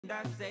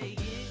I say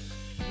it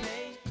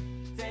may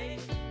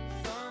take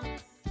some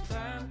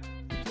time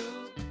to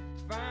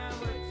find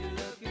what you're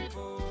looking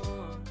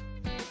for.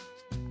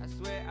 I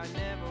swear I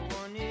never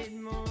wanted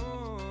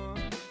more.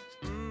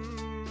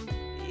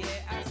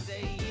 Yeah, I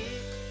say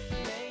it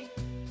may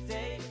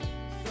take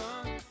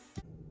some.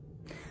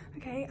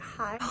 Okay,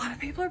 hi. A lot of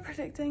people are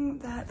predicting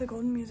that the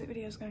Golden music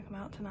video is gonna come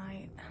out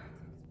tonight.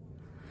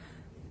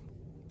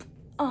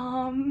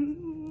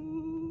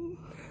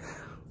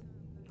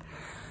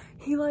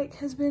 He like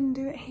has been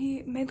doing,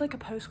 he made like a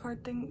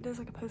postcard thing, does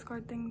like a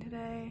postcard thing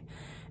today,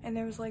 and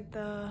there was like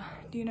the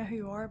 "Do you know who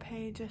you are"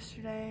 page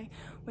yesterday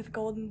with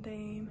Golden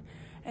theme,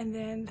 and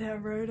then the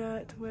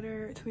Rhoda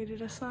Twitter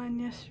tweeted a sign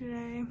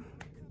yesterday.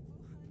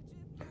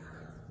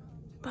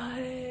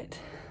 But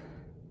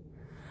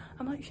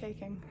I'm like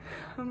shaking.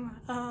 So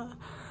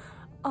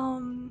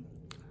I'm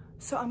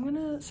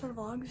gonna start a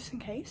vlog just in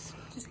case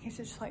it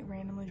just like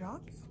randomly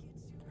drops.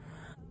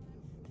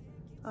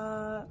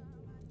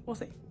 We'll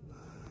see.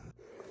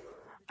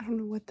 I don't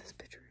know what this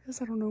picture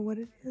is. I don't know what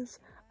it is.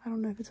 I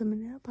don't know if it's a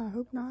manip. I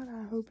hope not.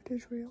 I hope it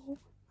is real.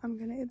 I'm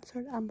gonna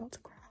insert it. I'm about to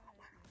cry.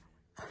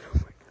 Oh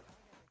my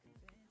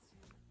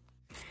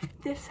god.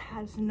 This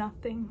has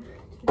nothing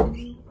to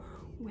do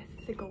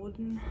with the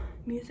Golden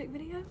music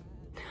video.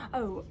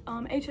 Oh,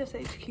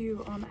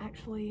 HSHQ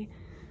actually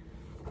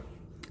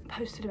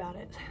posted about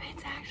it, so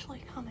it's actually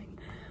coming.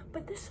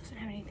 But this doesn't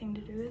have anything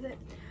to do with it.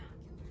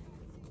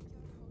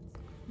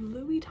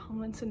 Louis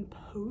Tomlinson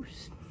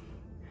posts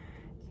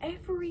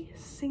every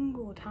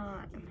single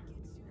time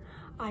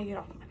I get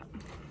off my phone.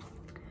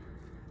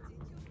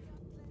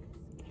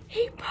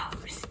 He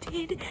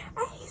posted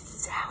a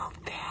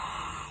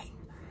selfie.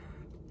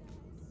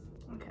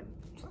 Okay,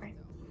 sorry.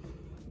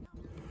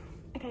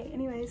 Okay,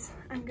 anyways,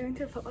 I'm going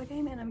to a football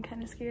game and I'm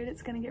kind of scared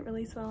it's gonna get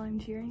released while I'm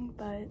cheering,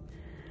 but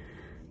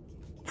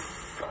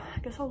I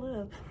guess I'll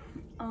live.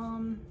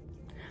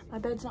 My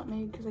bed's not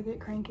made because I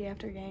get cranky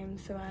after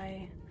games, so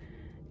I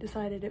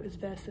decided it was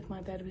best if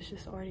my bed was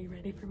just already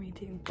ready for me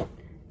to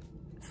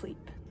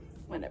sleep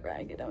whenever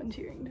I get done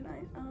cheering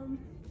tonight.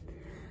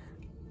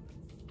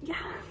 Yeah.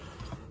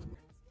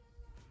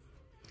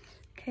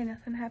 Okay,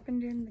 nothing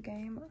happened during the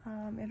game.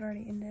 It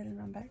already ended and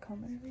I'm back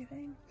home and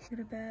everything. Go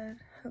to bed.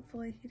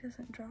 Hopefully he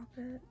doesn't drop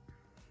it.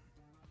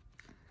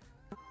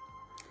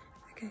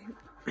 Okay,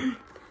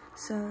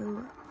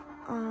 so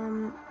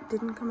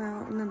didn't come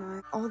out in the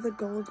night. All the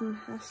Golden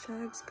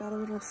hashtags got a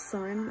little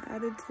sun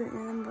added to the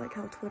end, like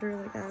how Twitter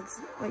like adds,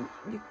 like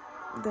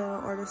the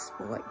artists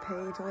will like pay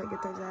to like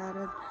get those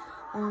added.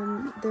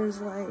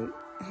 There's like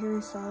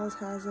Harry Styles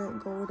has it,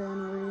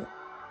 Golden,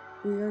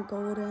 we are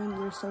golden,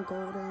 you're so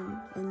golden,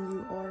 and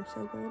you are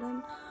so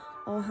golden.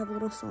 All have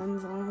little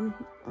suns on them.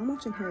 I'm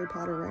watching Harry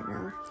Potter right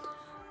now,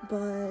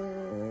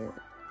 but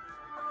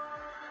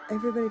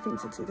everybody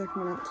thinks it's either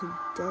coming out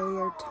today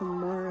or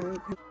tomorrow.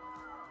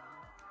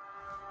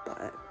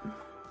 But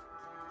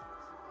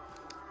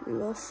we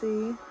will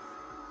see.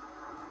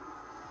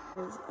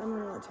 I'm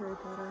gonna watch Harry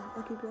Potter.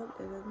 I'll keep you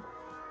updated.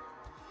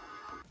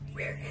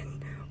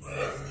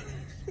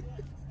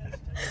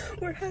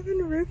 We're having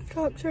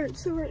rooftop church,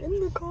 so we're in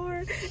the car,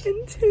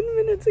 and 10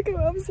 minutes ago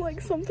I was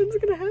like, something's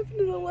gonna happen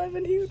at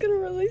 11, he's gonna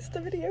release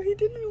the video. He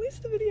didn't release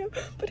the video,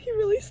 but he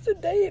released a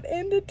date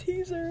and a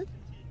teaser.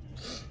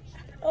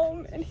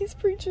 And he's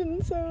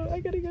preaching, so I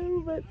gotta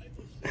go, but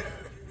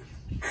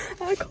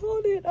I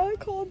called it. I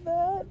called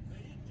that.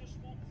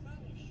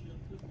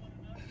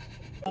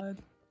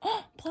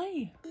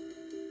 Play.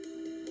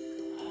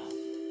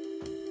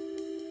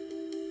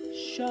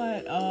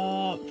 Shut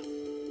up.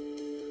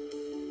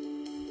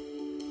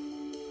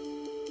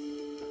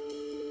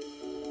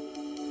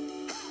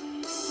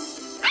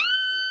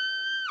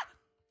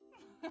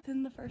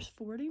 Within the first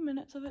 40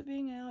 minutes of it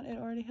being out, it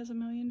already has 1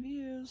 million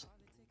views.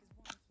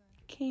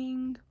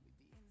 King.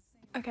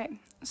 Okay,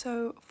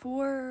 so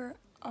for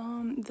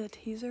the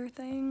teaser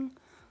thing,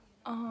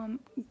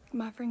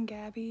 my friend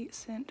Gabby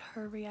sent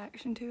her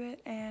reaction to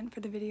it, and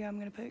for the video I'm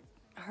gonna put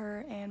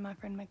her and my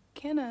friend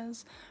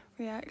McKenna's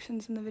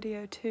reactions in the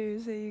video too,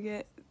 so you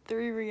get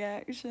 3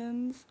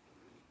 reactions.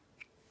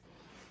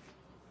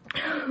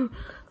 I'm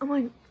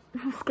like,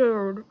 I'm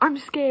scared. I'm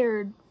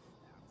scared.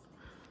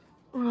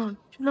 Oh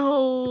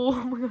no!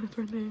 Oh my god, it's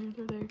right there, it's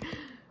right there.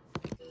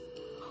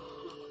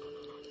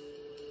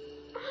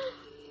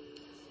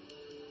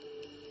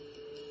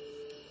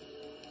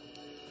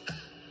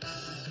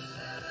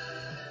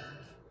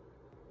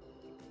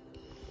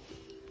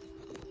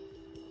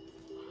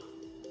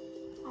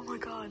 Oh my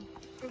god.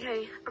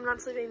 Okay, I'm not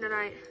sleeping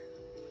tonight.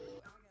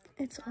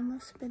 It's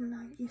almost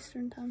midnight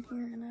Eastern time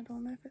here, and I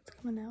don't know if it's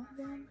coming out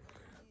then,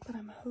 but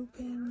I'm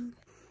hoping.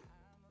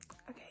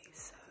 Okay,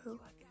 so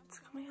it's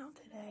coming out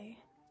today,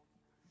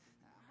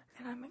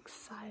 and I'm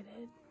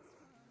excited.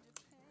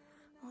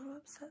 I'm a little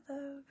upset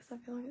though, because I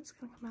feel like it's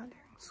gonna come out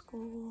during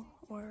school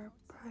or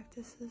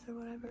practices or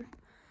whatever,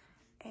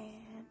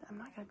 and I'm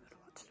not gonna be able to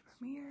watch the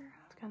premiere.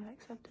 I've kind of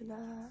accepted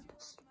that.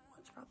 That's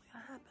what's probably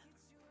gonna happen.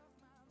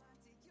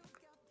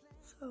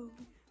 So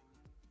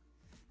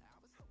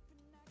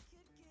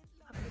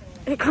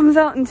It comes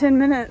out in 10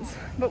 minutes,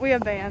 but we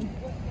have band.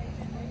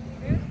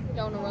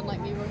 Y'all wanna run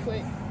like me real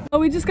quick? Oh,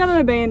 we just got on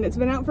a band. It's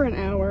been out for an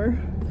hour.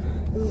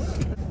 Ooh.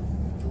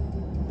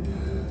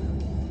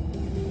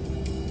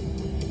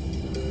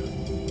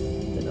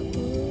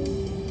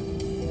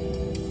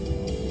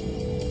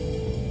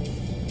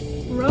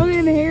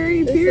 Run,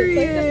 Harry,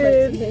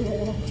 period.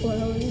 Oh,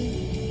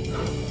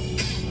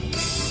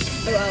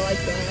 I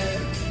like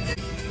that.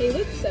 He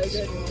looks so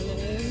good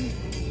running.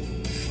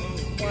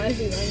 Why is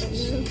he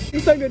running now?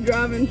 He's so good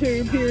driving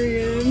too,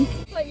 period.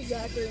 It's like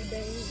Zachary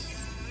Banks.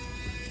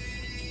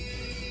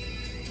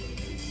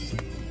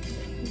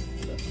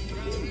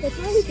 That's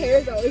why his hair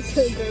is always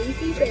so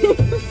greasy. So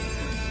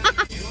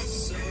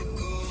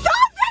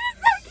Stop! That is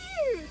so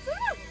cute!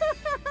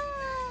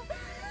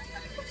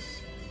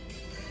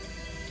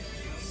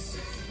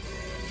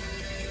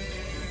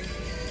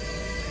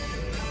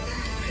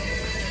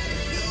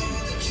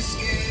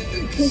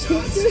 he's a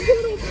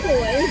little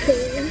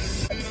flanker.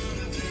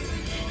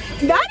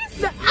 That is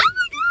so— oh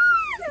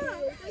my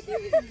god! It's like he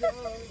was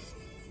drunk.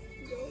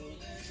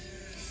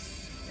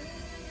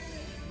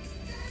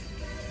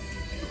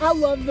 I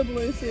love the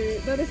blue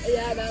suit. That is—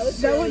 Yeah, that was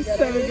that really was good.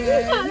 so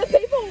good. The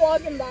people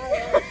walking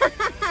by.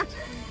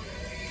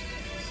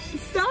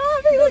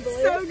 Stop! He looks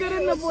so good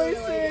in the blue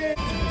suit.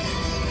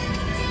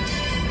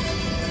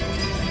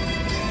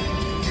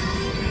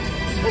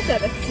 Let's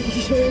have a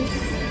seizure.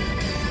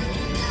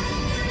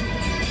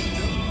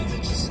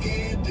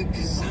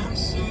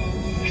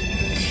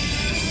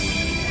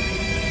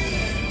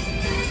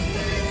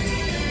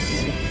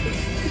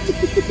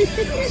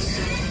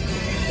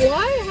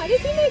 Why? How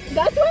does he make—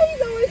 that's why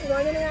he's always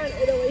running around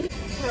Italy.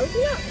 How is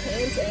he not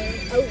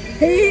panting? Oh,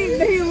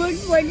 He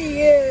looks like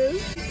he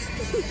is.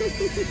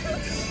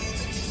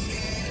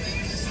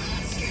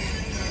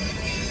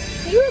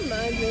 He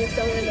reminds me of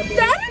someone in the blue.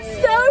 That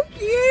is so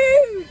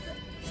cute!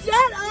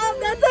 Shut up!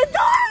 That's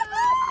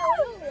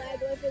adorable! The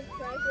leg lift is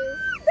precious.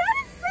 That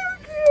is so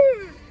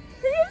cute!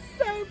 He is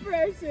so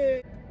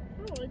precious. I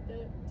liked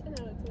it. 10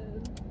 out of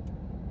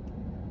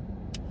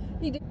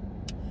 10.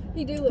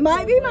 He do look—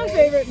 Might be my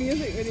favorite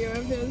music video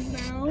of his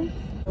now.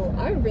 Oh,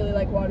 I really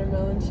like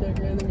Watermelon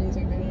Sugar, the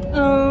music video.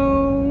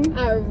 Oh.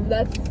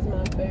 That's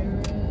my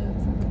favorite.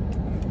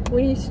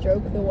 When he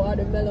stroked the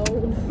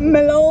watermelon.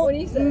 Melon. When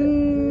he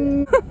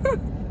said—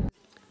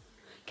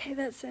 Okay,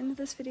 that's the end of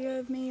this video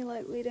of me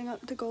like leading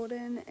up to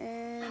Golden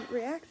and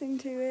reacting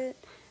to it.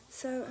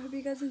 So I hope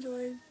you guys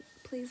enjoyed.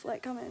 Please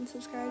like, comment, and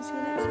subscribe. See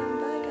you next time.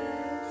 Bye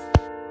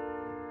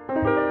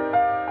guys.